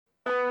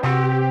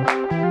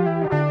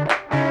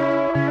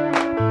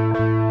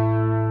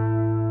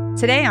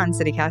Today on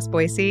CityCast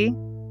Boise,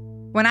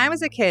 when I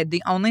was a kid,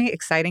 the only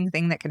exciting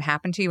thing that could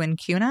happen to you in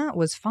Kuna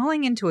was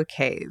falling into a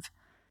cave.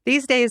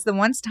 These days, the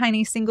once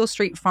tiny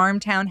single-street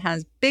farm town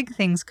has big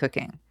things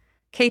cooking.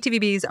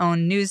 KTVB's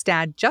own news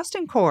dad,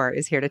 Justin Core,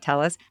 is here to tell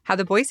us how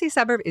the Boise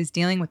suburb is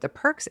dealing with the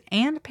perks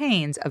and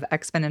pains of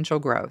exponential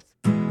growth.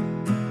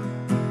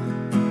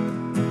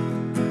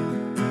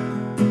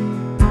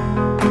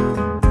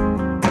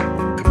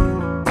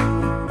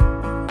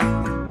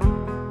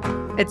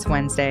 It's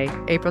Wednesday,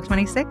 April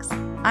 26th.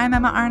 I'm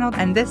Emma Arnold,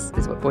 and this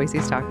is what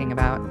Boise's talking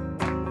about.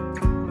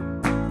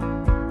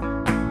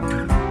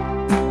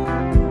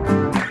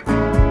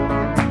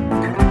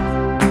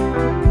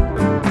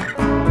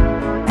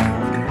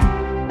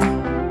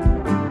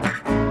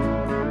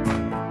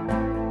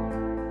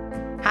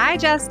 Hi,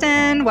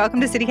 Justin. Welcome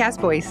to CityCast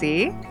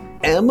Boise.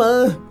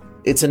 Emma,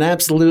 it's an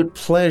absolute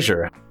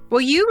pleasure. Well,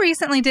 you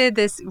recently did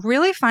this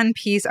really fun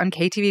piece on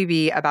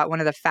KTVB about one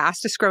of the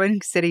fastest growing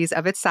cities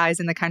of its size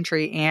in the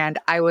country, and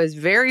I was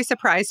very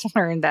surprised to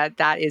learn that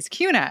that is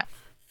Kuna.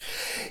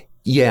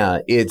 Yeah,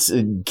 it's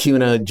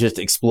Kuna just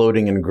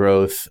exploding in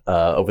growth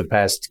over the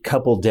past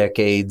couple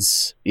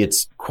decades.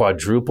 It's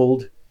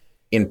quadrupled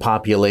in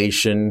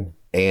population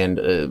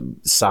and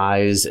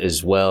size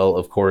as well.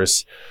 Of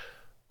course,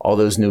 all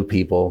those new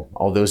people,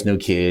 all those new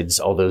kids,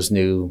 all those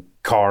new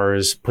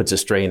cars puts a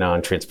strain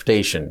on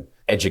transportation,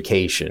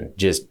 education,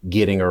 just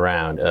getting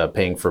around,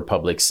 paying for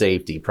public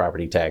safety,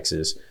 property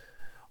taxes,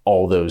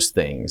 all those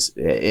things.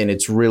 And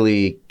it's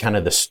really kind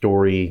of the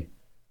story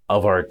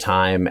of our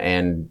time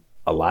and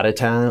a lot of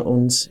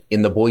towns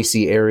in the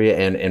Boise area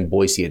and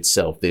Boise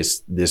itself,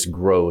 this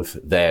growth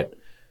that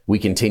we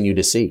continue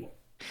to see.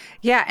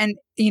 Yeah. And,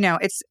 you know,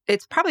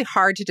 it's probably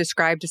hard to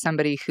describe to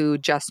somebody who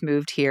just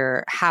moved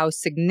here how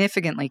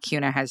significantly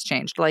Kuna has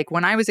changed. Like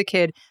when I was a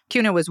kid,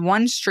 Kuna was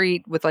one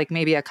street with like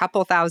maybe a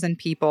couple thousand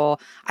people.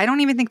 I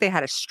don't even think they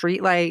had a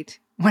street light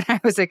when I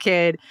was a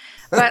kid.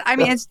 But I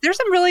mean, there's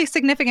some really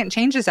significant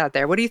changes out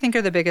there. What do you think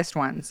are the biggest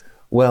ones?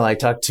 Well, I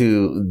talked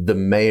to the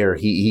mayor.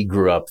 He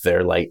grew up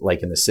there like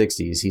in the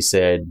 60s. He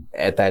said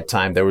at that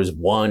time there was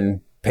one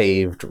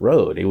paved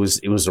road. It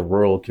was a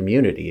rural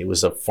community. It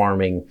was a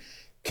farming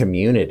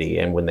community.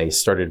 And when they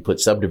started to put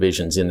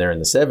subdivisions in there in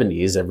the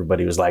 70s,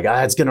 everybody was like,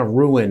 it's going to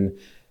ruin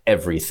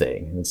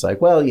everything. And it's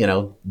like, well, you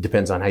know,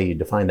 depends on how you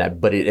define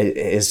that. But it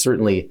has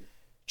certainly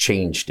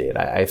changed it.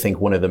 I think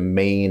one of the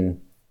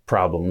main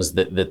problems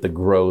that the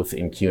growth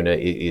in Kuna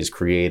is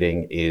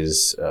creating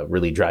is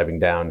really driving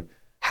down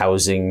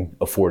housing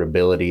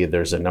affordability.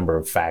 There's a number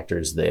of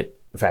factors that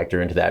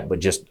factor into that. But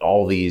just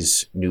all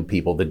these new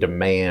people, the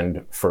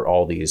demand for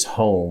all these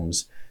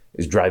homes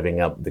is driving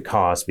up the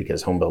cost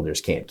because home builders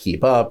can't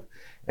keep up.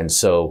 And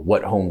so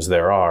what homes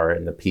there are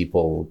and the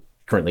people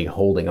currently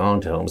holding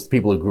on to homes, the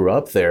people who grew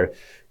up there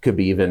could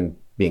be even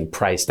being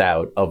priced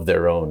out of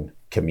their own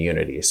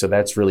community. So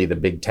that's really the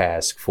big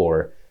task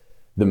for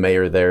the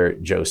mayor there,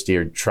 Joe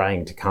Steer,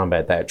 trying to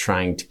combat that,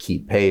 trying to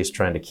keep pace,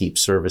 trying to keep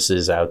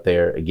services out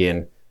there.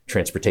 Again,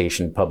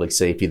 transportation, public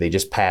safety. They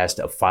just passed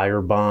a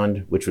fire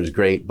bond, which was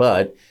great,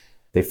 but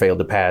they failed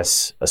to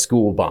pass a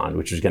school bond,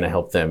 which was going to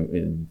help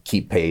them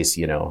keep pace,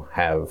 you know,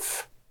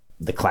 have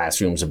the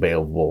classrooms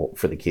available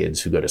for the kids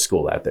who go to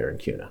school out there in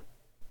Kuna.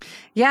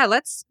 Yeah,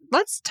 let's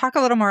talk a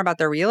little more about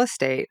the real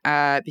estate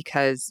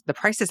because the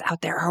prices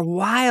out there are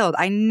wild.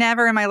 I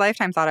never in my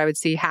lifetime thought I would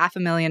see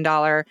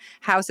 $500,000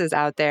 houses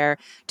out there.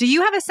 Do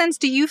you have a sense?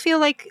 Do you feel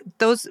like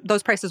those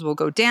prices will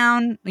go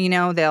down? You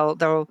know,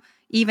 they'll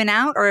even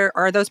out, or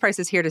are those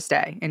prices here to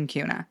stay in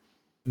Kuna?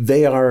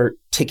 They are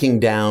ticking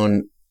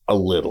down a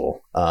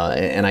little,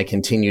 and I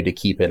continue to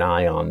keep an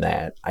eye on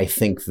that. I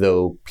think,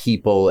 though,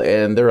 people,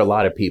 and there are a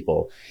lot of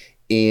people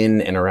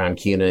in and around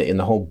Kuna, in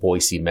the whole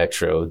Boise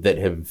metro, that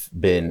have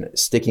been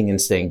sticking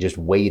and staying, just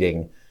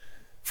waiting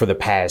for the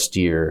past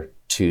year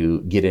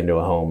to get into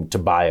a home, to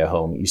buy a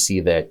home. You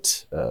see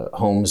that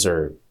homes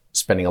are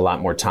spending a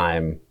lot more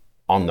time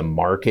on the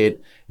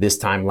market. This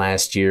time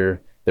last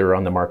year, they were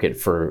on the market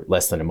for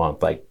less than a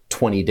month, like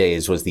 20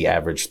 days was the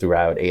average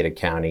throughout Ada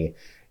County.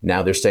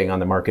 Now they're staying on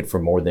the market for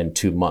more than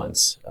 2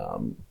 months.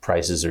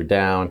 Prices are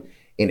down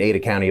in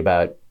Ada County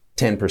about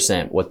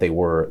 10% what they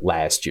were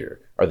last year.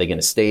 Are they going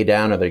to stay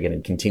down? Are they going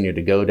to continue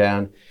to go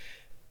down?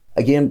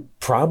 Again,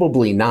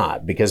 probably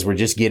not, because we're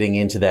just getting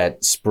into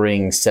that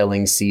spring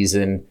selling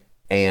season.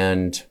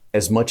 And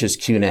as much as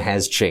Kuna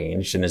has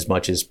changed, and as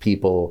much as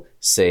people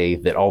say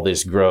that all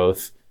this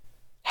growth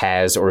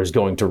has or is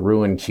going to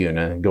ruin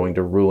Kuna, going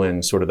to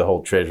ruin sort of the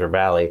whole Treasure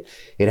Valley,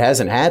 it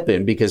hasn't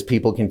happened because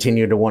people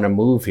continue to want to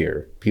move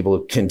here.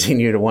 People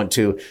continue to want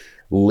to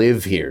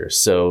live here.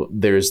 So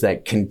there's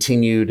that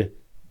continued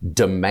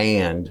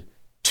demand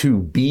to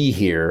be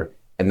here.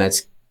 And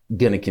that's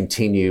going to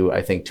continue,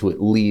 I think, to at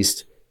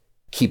least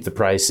keep the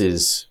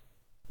prices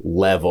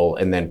level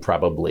and then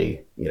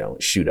probably, you know,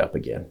 shoot up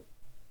again.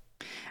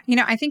 You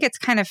know, I think it's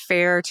kind of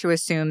fair to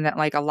assume that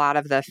like a lot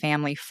of the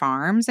family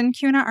farms in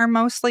Kuna are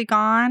mostly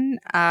gone,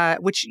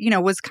 which, you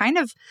know, was kind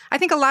of, I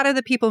think a lot of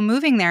the people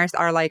moving there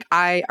are like,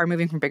 are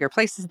moving from bigger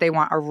places. They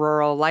want a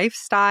rural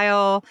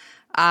lifestyle.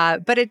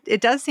 But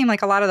it does seem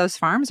like a lot of those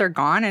farms are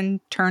gone and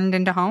turned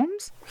into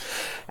homes.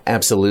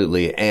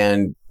 Absolutely.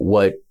 And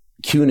what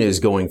Kuna is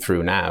going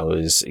through now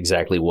is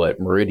exactly what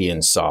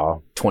Meridian saw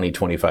 20,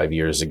 25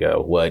 years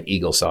ago, what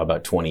Eagle saw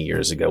about 20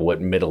 years ago,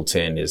 what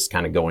Middleton is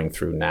kind of going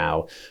through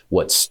now,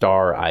 what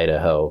Star,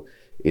 Idaho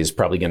is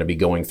probably going to be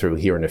going through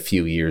here in a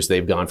few years.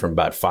 They've gone from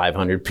about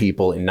 500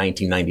 people in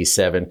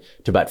 1997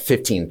 to about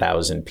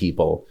 15,000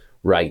 people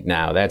right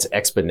now. That's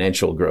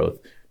exponential growth.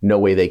 No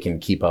way they can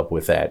keep up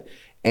with that.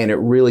 And it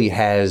really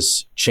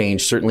has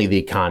changed, certainly the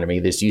economy.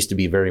 This used to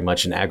be very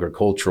much an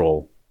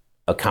agricultural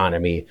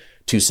economy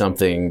to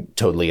something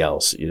totally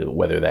else,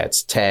 whether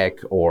that's tech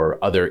or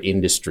other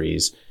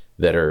industries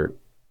that are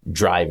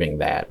driving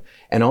that.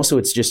 And also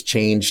it's just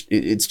changed,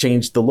 it's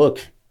changed the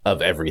look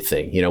of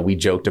everything. We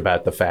joked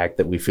about the fact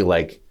that we feel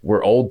like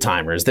we're old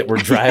timers, that we're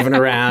driving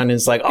around and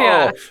it's like,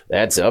 Yeah. oh,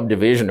 that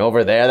subdivision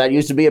over there, that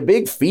used to be a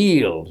big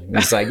field. And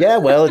it's like, yeah,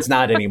 well, it's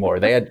not anymore.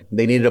 They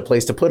needed a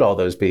place to put all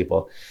those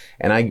people.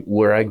 And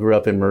where I grew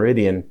up in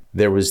Meridian,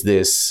 there was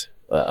this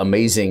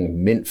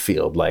amazing mint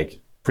field,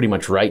 like pretty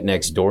much right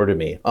next door to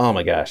me. Oh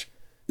my gosh.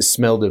 It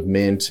smelled of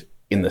mint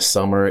in the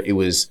summer. It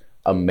was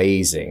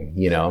amazing,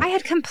 I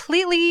had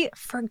completely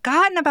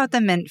forgotten about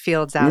the mint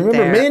fields out Remember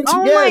there. mint?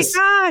 Oh Yes.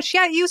 my gosh.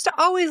 Yeah, it used to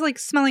always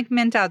smell like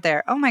mint out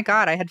there. Oh my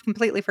God, I had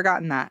completely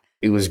forgotten that.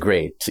 It was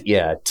great,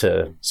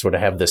 to sort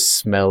of have the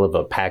smell of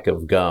a pack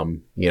of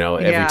gum,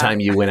 every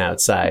time you went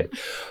outside.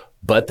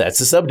 But that's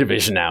a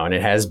subdivision now, and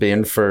it has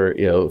been for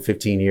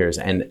 15 years.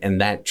 And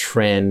that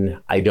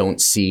trend I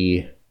don't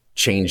see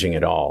changing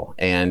at all.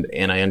 And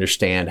I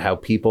understand how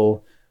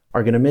people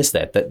are going to miss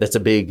that. That's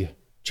a big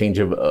change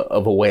of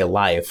a way of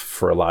life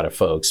for a lot of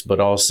folks, but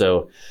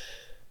also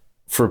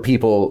for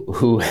people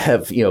who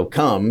have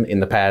come in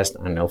the past,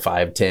 I don't know,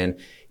 5, 10,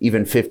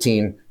 even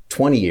 15,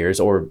 20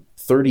 years or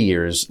 30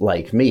 years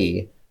like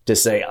me, to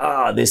say,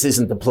 this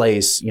isn't the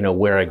place,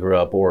 where I grew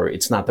up, or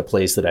it's not the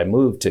place that I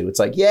moved to. It's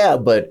like, yeah,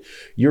 but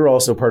you're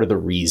also part of the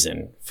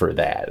reason for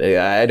that.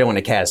 I don't want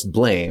to cast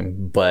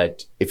blame,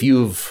 but if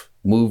you've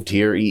moved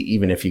here,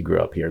 even if you grew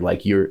up here,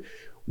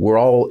 we're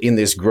all in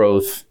this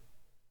growth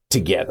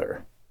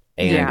together,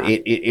 and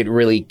it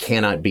really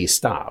cannot be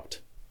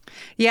stopped.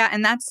 Yeah,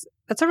 and that's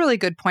a really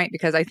good point,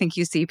 because I think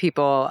you see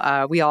people,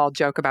 we all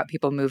joke about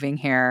people moving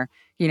here,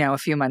 a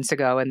few months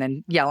ago and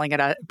then yelling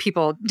at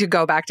people to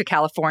go back to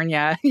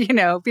California.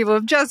 People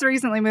have just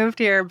recently moved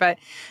here. But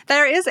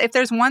if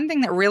there's one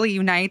thing that really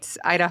unites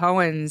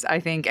Idahoans, I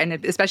think, and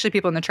especially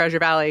people in the Treasure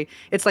Valley,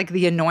 it's like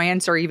the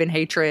annoyance or even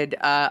hatred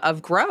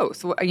of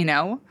growth,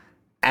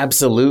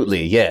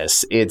 Absolutely,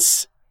 yes.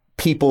 It's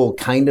people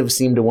kind of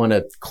seem to want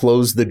to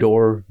close the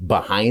door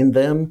behind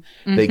them.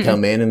 Mm-hmm. They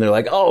come in and they're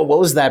like, oh, what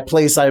was that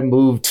place I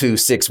moved to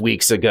 6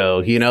 weeks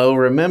ago?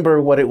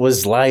 Remember what it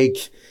was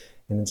like?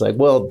 And it's like,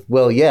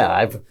 well,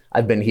 yeah,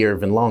 I've been here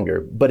even longer.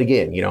 But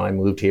again, I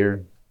moved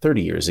here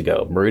 30 years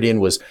ago.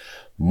 Meridian was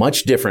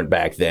much different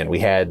back then. We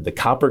had the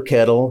copper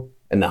kettle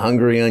and the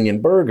hungry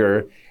onion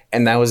burger,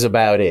 and that was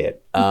about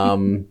it.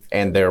 And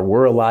there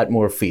were a lot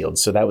more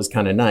fields, so that was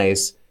kind of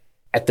nice.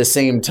 At the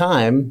same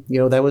time,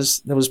 that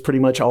was pretty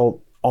much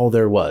all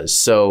there was.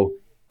 So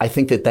I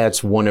think that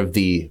that's one of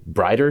the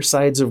brighter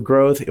sides of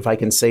growth, if I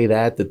can say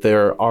that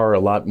there are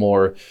a lot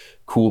more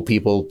cool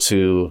people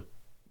to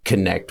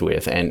connect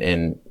with,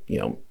 and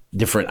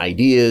different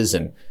ideas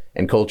and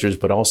cultures,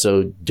 but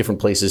also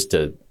different places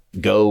to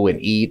go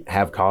and eat,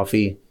 have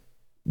coffee,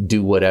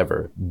 do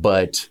whatever.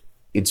 But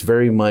it's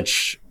very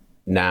much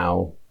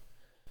now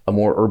a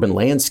more urban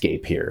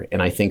landscape here.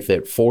 And I think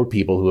that for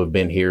people who have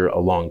been here a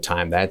long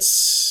time,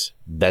 that's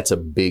a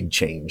big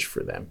change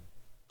for them.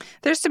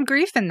 There's some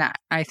grief in that,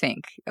 I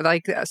think,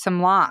 like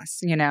some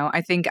loss.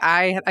 I think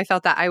I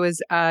felt that. I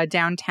was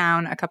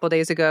downtown a couple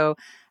days ago,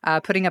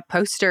 putting up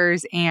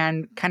posters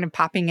and kind of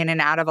popping in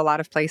and out of a lot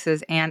of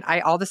places. And I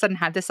all of a sudden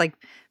had this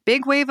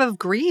big wave of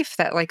grief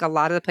that a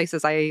lot of the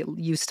places I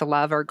used to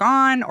love are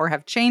gone or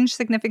have changed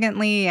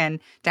significantly. And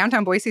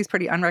downtown Boise is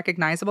pretty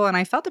unrecognizable. And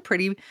I felt a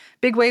pretty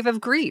big wave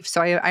of grief.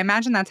 So I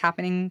imagine that's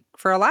happening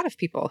for a lot of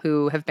people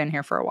who have been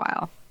here for a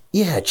while.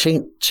 Yeah,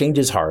 change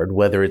is hard,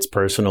 whether it's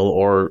personal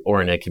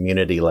or in a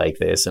community like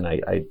this. And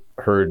I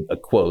heard a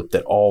quote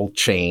that all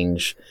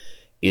change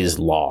is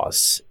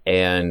loss,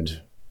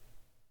 and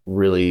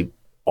really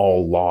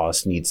all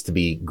loss needs to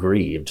be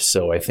grieved.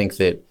 So I think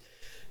that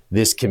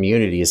this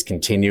community is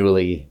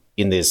continually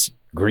in this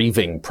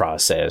grieving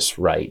process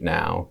right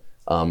now.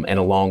 And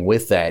along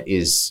with that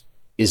is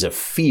a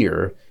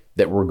fear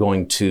that we're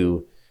going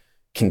to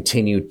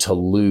continue to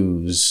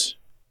lose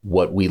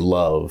what we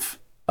love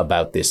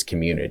about this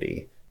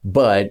community.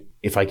 But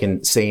if I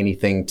can say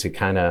anything to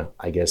kind of,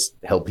 I guess,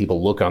 help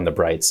people look on the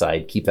bright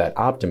side, keep that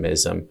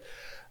optimism,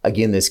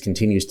 again, this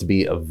continues to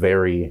be a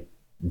very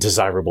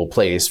desirable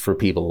place for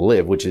people to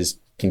live, which is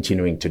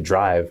continuing to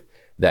drive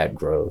that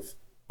growth.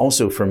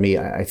 Also, for me,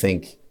 I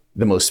think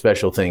the most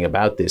special thing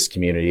about this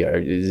community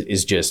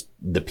is just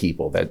the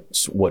people.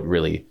 That's what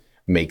really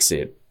makes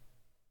it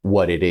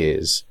what it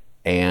is.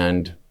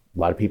 And a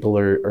lot of people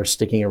are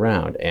sticking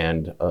around,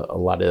 and a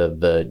lot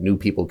of the new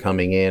people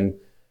coming in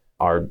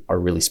are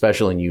really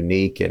special and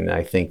unique. And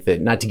I think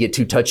that, not to get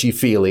too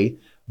touchy-feely,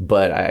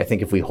 but I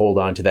think if we hold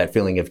on to that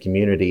feeling of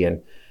community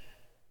and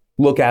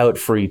look out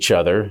for each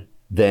other,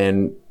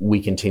 then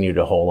we continue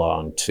to hold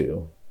on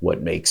to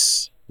what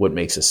makes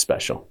us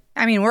special.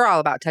 I mean, we're all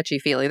about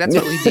touchy-feely. That's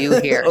what we do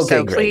here. Okay,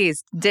 so great.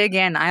 Please dig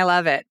in. I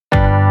love it.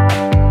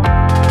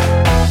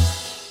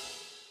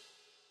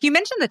 You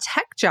mentioned the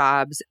tech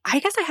jobs. I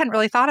guess I hadn't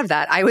really thought of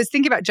that. I was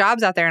thinking about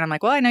jobs out there, and I'm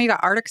like, well, I know you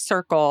got Arctic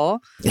Circle,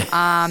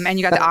 and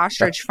you got the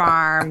ostrich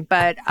farm,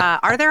 but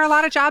are there a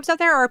lot of jobs out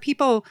there, or are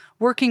people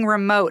working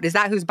remote? Is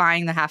that who's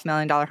buying the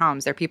 $500,000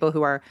 homes? They're people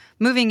who are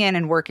moving in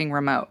and working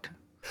remote.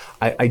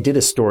 I did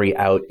a story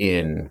out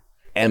in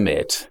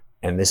Emmett,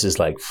 and this is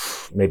like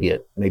maybe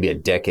a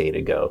decade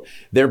ago.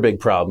 Their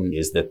big problem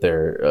is that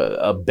they're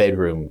a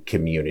bedroom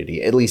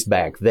community, at least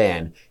back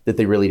then, that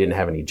they really didn't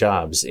have any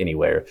jobs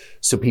anywhere.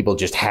 So people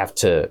just have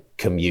to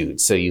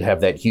commute. So you have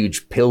that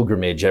huge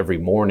pilgrimage every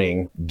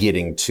morning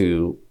getting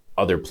to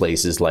other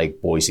places like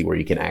Boise where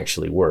you can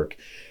actually work.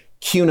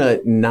 Kuna,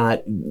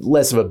 not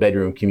less of a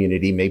bedroom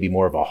community, maybe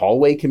more of a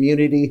hallway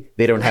community.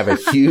 They don't have a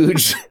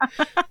huge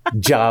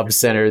job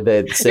center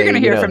that say, you're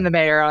going to hear from the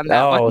mayor on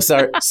that one.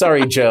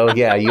 sorry, Joe.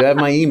 Yeah, you have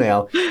my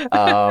email.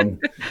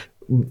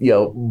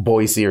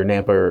 Boise or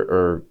Nampa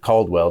or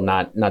Caldwell,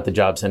 not the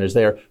job centers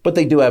there, but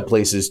they do have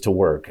places to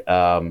work.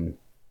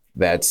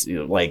 That's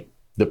like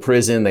the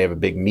prison. They have a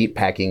big meat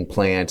packing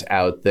plant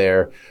out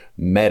there.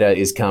 Meta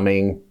is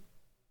coming,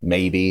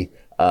 maybe.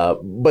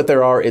 But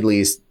there are at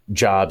least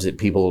jobs that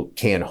people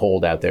can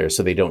hold out there,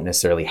 so they don't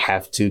necessarily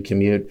have to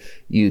commute.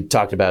 You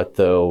talked about,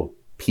 though,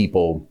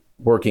 people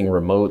working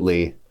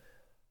remotely.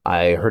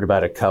 I heard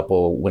about a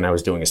couple when I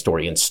was doing a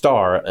story in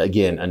Star,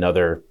 again,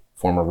 another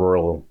former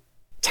rural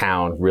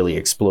town really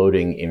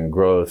exploding in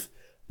growth.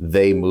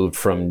 They moved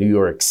from New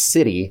York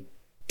City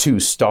to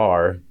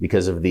Star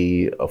because of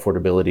the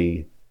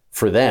affordability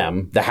for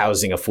them, the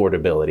housing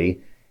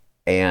affordability.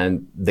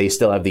 And they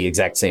still have the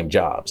exact same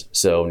jobs.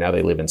 So now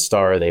they live in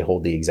Star, they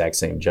hold the exact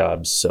same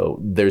jobs. So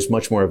there's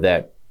much more of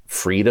that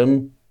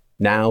freedom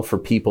now for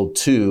people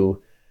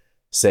to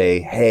say,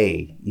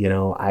 hey,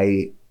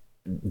 I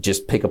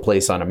just pick a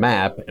place on a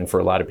map. And for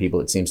a lot of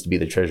people, it seems to be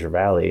the Treasure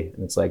Valley.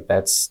 And it's like,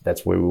 that's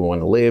where we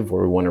want to live,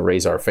 where we want to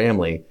raise our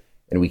family.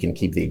 And we can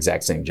keep the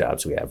exact same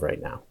jobs we have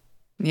right now.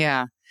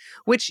 Yeah.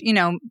 Which,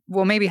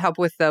 will maybe help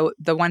with the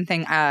one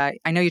thing. I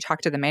know you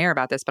talked to the mayor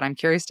about this, but I'm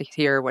curious to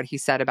hear what he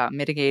said about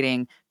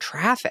mitigating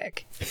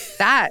traffic.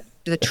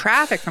 The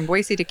traffic from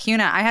Boise to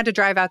Kuna. I had to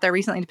drive out there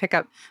recently to pick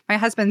up my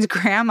husband's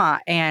grandma,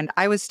 and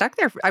I was stuck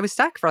there. I was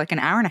stuck for like an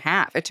hour and a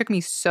half. It took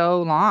me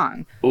so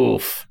long.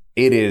 Oof.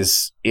 It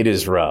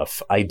is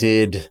rough. I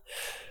did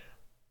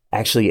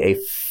actually a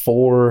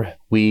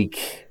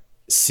 4-week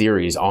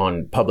series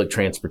on public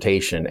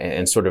transportation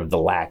and sort of the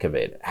lack of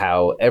it,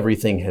 how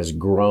everything has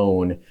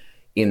grown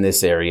in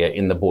this area,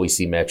 in the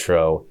Boise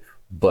metro,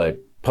 but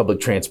public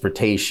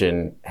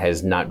transportation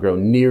has not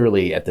grown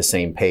nearly at the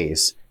same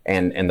pace.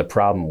 And the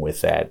problem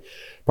with that,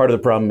 part of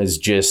the problem is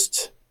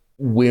just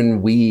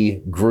when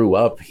we grew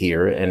up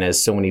here, and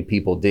as so many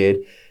people did,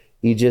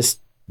 you just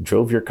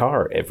drove your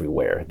car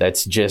everywhere.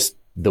 That's just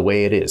the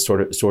way it is,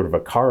 sort of a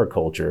car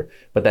culture.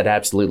 But that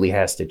absolutely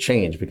has to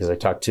change, because I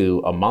talked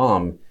to a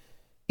mom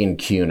in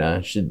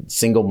Kuna, she's a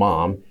single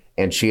mom,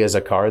 and she has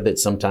a car that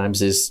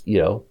sometimes is,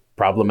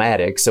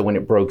 problematic. So when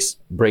it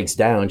breaks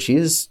down,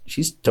 she's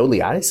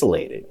totally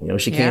isolated.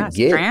 She can't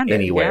get stranded,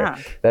 anywhere.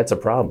 Yeah. That's a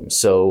problem.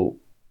 So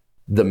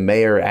the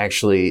mayor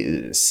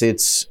actually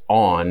sits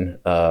on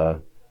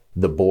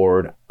the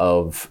board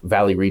of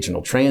Valley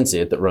Regional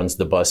Transit that runs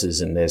the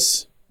buses in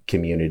this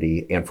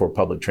community and for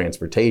public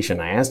transportation.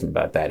 I asked him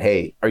about that.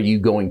 Hey, are you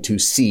going to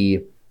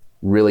see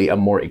really a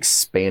more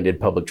expanded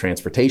public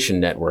transportation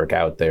network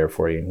out there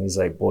for you? And he's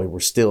like, boy, we're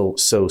still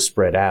so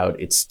spread out.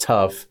 It's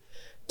tough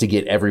to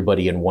get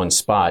everybody in one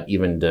spot,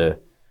 even to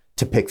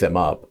pick them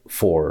up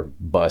for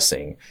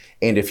busing.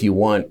 And if you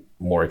want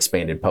more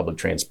expanded public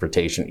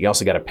transportation, you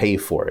also got to pay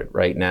for it.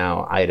 Right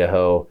now,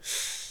 Idaho,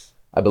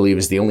 I believe,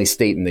 is the only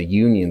state in the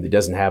union that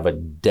doesn't have a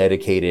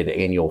dedicated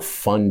annual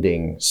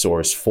funding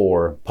source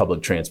for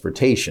public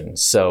transportation.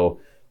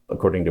 So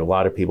according to a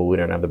lot of people, we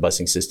don't have the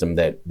busing system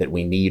that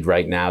we need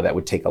right now. That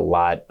would take a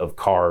lot of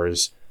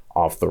cars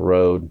off the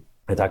road.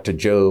 I talked to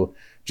Joe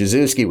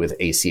Jazewski with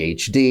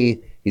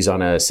ACHD. He's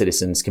on a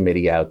citizens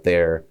committee out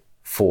there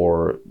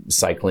for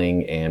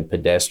cycling and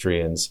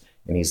pedestrians.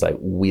 And he's like,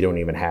 we don't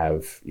even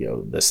have,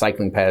 the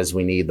cycling paths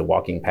we need, the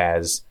walking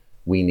paths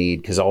we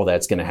need, because all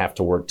that's going to have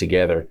to work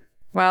together.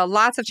 Well,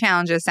 lots of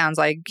challenges, sounds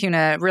like.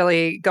 Kuna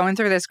really going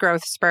through this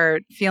growth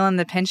spurt, feeling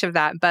the pinch of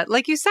that. But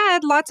like you said,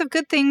 lots of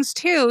good things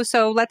too.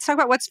 So let's talk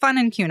about what's fun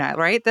in Kuna,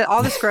 right?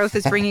 All this growth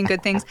is bringing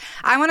good things.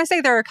 I want to say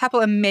there are a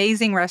couple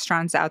amazing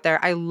restaurants out there.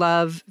 I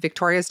love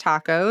Victoria's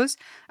Tacos.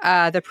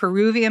 The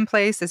Peruvian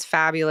place is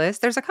fabulous.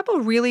 There's a couple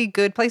really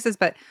good places,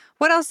 but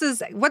what's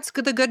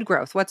the good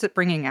growth? What's it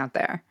bringing out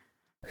there?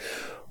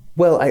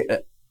 Well,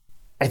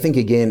 I think,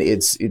 again,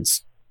 it's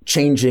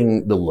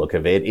changing the look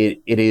of it.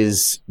 It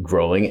is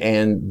growing,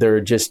 and there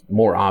are just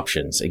more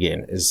options,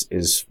 again,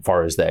 as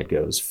far as that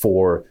goes,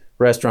 for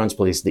restaurants,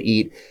 places to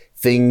eat,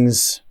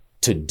 things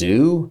to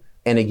do.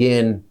 And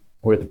again,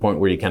 we're at the point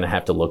where you kind of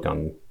have to look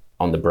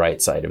on the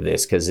bright side of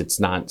this, because it's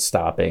not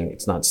stopping,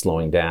 it's not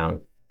slowing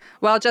down.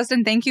 Well,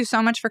 Justin, thank you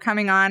so much for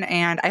coming on,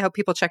 and I hope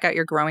people check out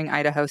your Growing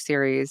Idaho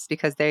series,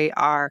 because they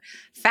are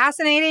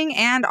fascinating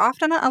and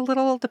often a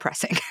little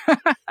depressing.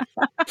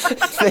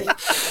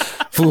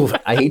 Ooh,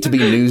 I hate to be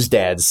news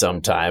dad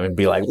sometime and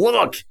be like,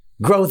 look,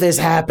 growth is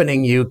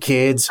happening, you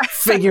kids.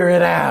 Figure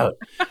it out.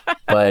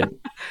 But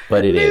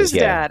it News is,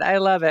 yeah. Dad, I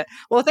love it.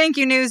 Well, thank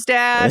you, News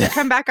Dad.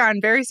 Come back on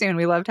very soon.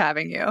 We loved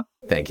having you.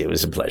 Thank you. It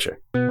was a pleasure.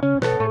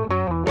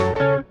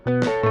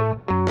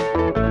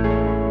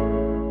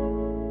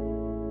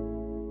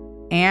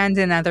 And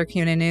in other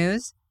Kuna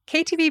news,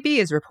 KTVB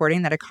is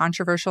reporting that a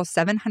controversial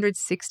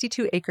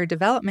 762-acre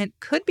development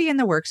could be in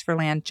the works for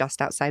land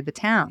just outside the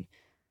town.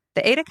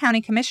 The Ada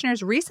County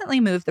Commissioners recently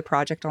moved the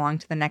project along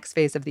to the next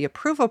phase of the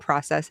approval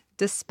process,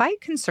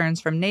 despite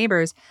concerns from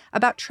neighbors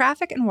about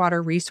traffic and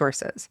water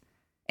resources.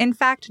 In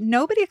fact,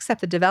 nobody except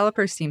the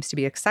developers seems to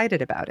be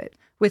excited about it,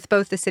 with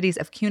both the cities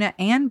of Kuna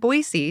and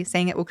Boise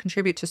saying it will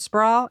contribute to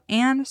sprawl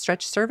and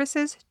stretch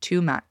services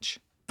too much.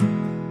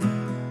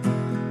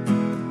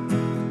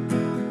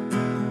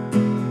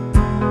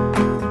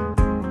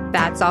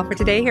 That's all for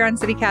today here on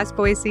CityCast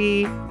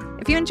Boise.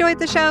 If you enjoyed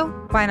the show,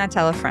 why not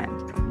tell a friend?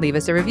 Leave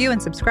us a review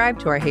and subscribe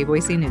to our Hey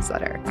Boise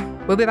newsletter.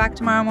 We'll be back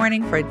tomorrow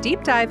morning for a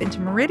deep dive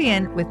into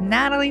Meridian with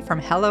Natalie from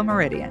Hello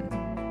Meridian.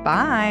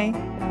 Bye.